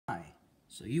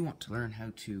So you want to learn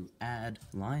how to add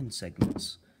line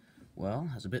segments. Well,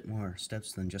 it has a bit more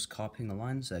steps than just copying a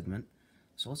line segment.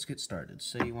 So let's get started.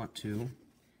 Say you want to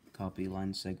copy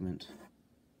line segment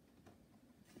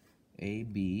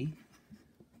AB.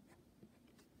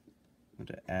 I want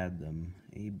to add them,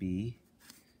 AB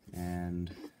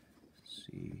and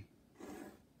CD.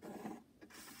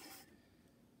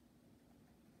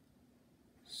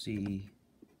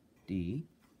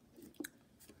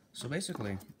 So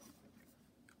basically,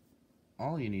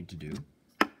 all you need to do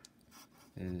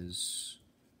is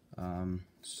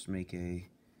just make a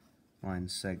line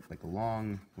like a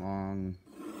long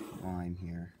line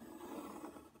here.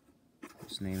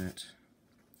 Just name it,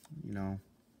 no,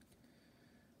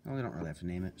 we don't really have to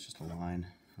name it, it's just a line.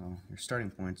 Well, your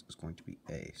starting point is going to be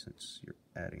A since you're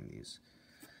adding these.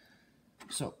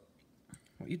 So,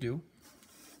 what you do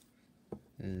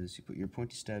is you put your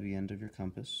pointy stabby end of your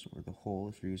compass, or the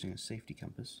hole if you're using a safety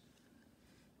compass,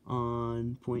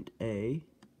 on point A.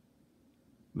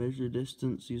 Measure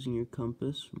distance using your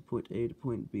compass from point A to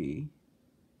point B.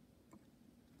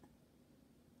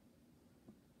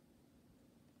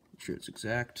 Make sure it's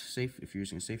exact. Safe. If you're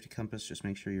using a safety compass, just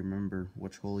make sure you remember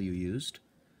which hole you used.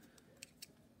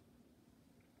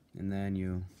 And then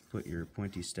you put your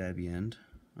pointy stabby end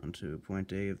onto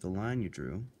point A of the line you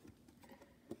drew.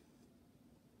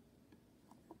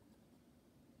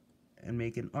 And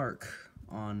make an arc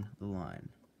on the line.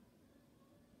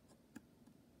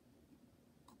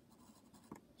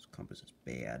 This compass is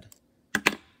bad.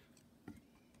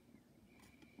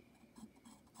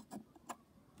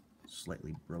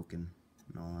 Slightly broken,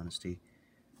 in all honesty.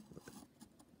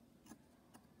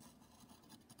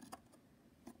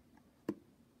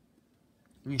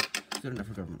 Yeah, good enough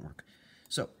for government work.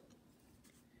 So,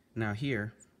 now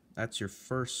here, that's your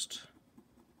first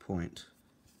point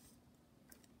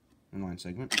in line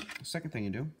segment. The second thing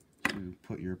you do is you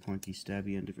put your pointy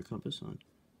stabby end of your compass on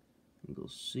angle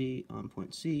C on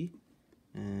point C,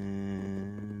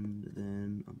 and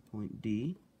then on point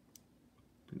D.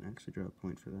 Didn't actually draw a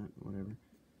point for that, whatever.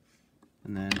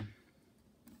 And then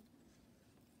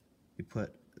you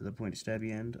put the pointy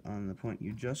stabby end on the point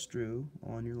you just drew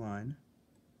on your line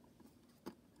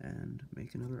and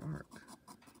make another arc.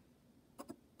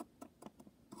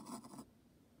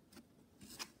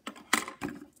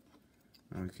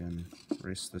 Now we can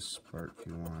erase this part if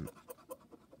you want.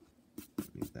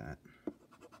 Don't need that.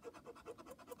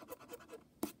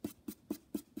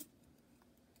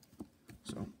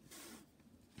 So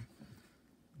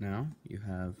now you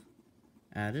have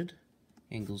added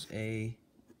angles A,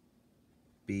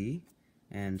 B,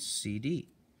 and CD.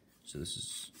 So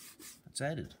that's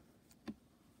added.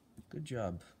 Good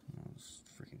job. Oh, this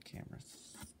freaking camera is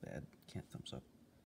bad. Can't thumbs up.